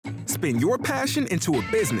spin your passion into a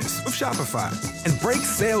business with Shopify and break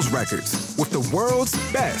sales records with the world's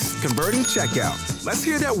best converting checkout. Let's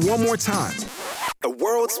hear that one more time. The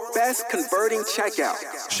world's best converting checkout.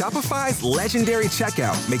 Shopify's legendary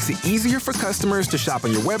checkout makes it easier for customers to shop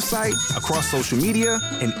on your website, across social media,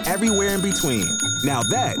 and everywhere in between. Now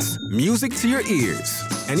that's music to your ears.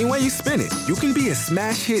 Any way you spin it, you can be a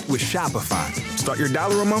smash hit with Shopify. Start your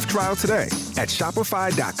 $1 a month trial today at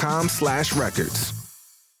shopify.com/records.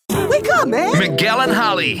 Wake up, man. Miguel and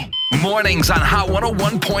Holly. Mornings on Hot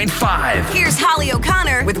 101.5. Here's Holly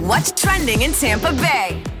O'Connor with what's trending in Tampa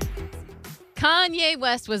Bay. Kanye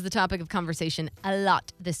West was the topic of conversation a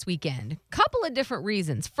lot this weekend. Couple of different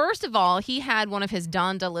reasons. First of all, he had one of his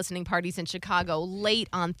Donda listening parties in Chicago late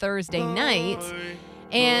on Thursday night.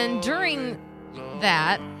 And during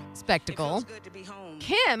that spectacle,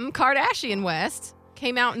 Kim Kardashian West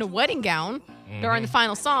came out in a wedding gown during the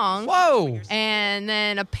final song. Whoa. And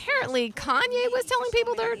then apparently Kanye was telling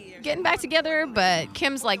people they're getting back together, but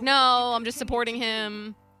Kim's like, no, I'm just supporting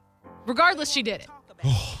him. Regardless, she did it.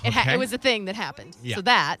 It was a thing that happened. Yeah. So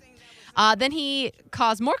that. Then he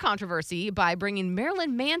caused more controversy by bringing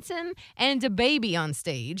Marilyn Manson and DaBaby on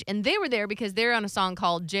stage. And they were there because they're on a song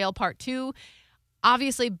called Jail Part 2.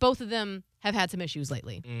 Obviously, both of them have had some issues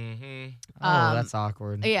lately. Mm-hmm. That's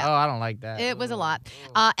awkward. Yeah. Oh, I don't like that. It was a lot.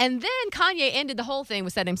 And then Kanye ended the whole thing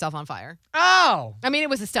with setting himself on fire. Oh! I mean, it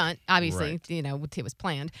was a stunt, obviously. Right. You know, it was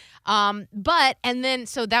planned. So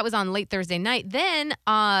that was on late Thursday night. Then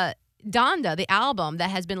Donda, the album that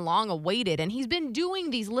has been long awaited, and he's been doing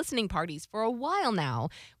these listening parties for a while now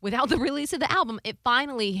without the release of the album. It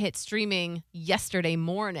finally hit streaming yesterday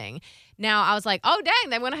morning. Now, I was like, oh, dang,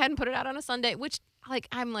 they went ahead and put it out on a Sunday, which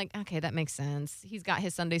I'm like, okay, that makes sense. He's got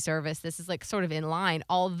his Sunday service. This is like sort of in line.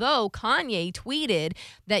 Although Kanye tweeted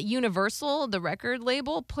that Universal, the record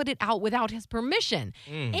label, put it out without his permission.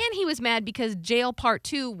 And he was mad because Jail Part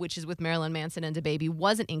 2, which is with Marilyn Manson and DaBaby,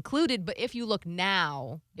 wasn't included. But if you look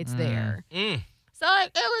now, it's there. So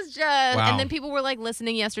it was just, Wow. And then people were like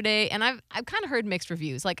listening yesterday, and I've kind of heard mixed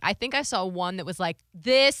reviews. Like, I think I saw one that was like,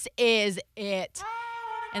 this is it.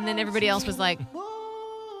 And then everybody else was like,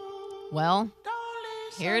 well,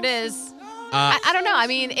 here it is. I don't know. I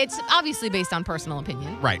mean, it's obviously based on personal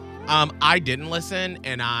opinion. Right. I didn't listen,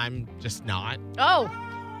 and I'm just not. Oh.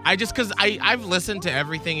 Because I've listened to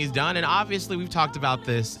everything he's done, and obviously we've talked about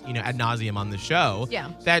this, ad nauseum on the show.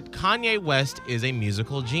 Yeah. That Kanye West is a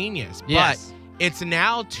musical genius. Yes. But it's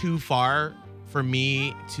now too far for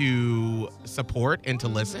me to support and to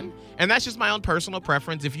listen. And that's just my own personal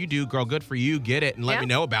preference. If you do, girl, good for you. Get it and let me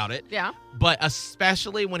know about it. Yeah. But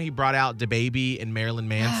especially when he brought out DaBaby and Marilyn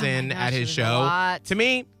Manson at his show. To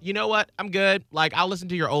me, you know what? I'm good. Like, I'll listen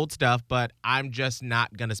to your old stuff, but I'm just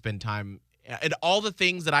not going to spend time. And all the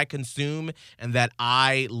things that I consume and that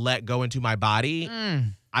I let go into my body,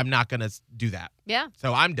 I'm not going to do that. Yeah.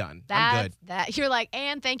 So I'm done. I'm good. You're like,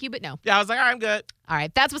 and thank you, but no. Yeah, I was like, all right, I'm good. All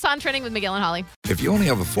right. That's what's on trending with Miguel and Holly. If you only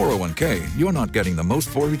have a 401k, you're not getting the most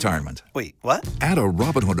for retirement. Wait, what? Add a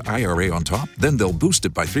Robinhood IRA on top, then they'll boost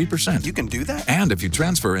it by 3%. You can do that? And if you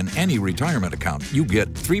transfer in any retirement account, you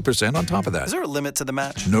get 3% on top of that. Is there a limit to the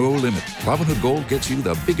match? No limit. Robinhood Gold gets you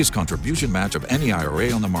the biggest contribution match of any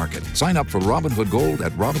IRA on the market. Sign up for Robinhood Gold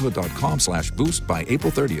at Robinhood.com/boost by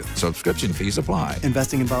April 30th. Subscription fees apply.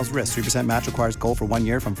 Investing involves risk. 3% match requires gold for 1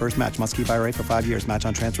 year from first match. Must keep IRA for 5 years. Match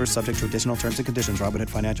on transfers subject to additional terms and conditions.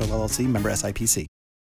 Robinhood Financial LLC, member SIPC.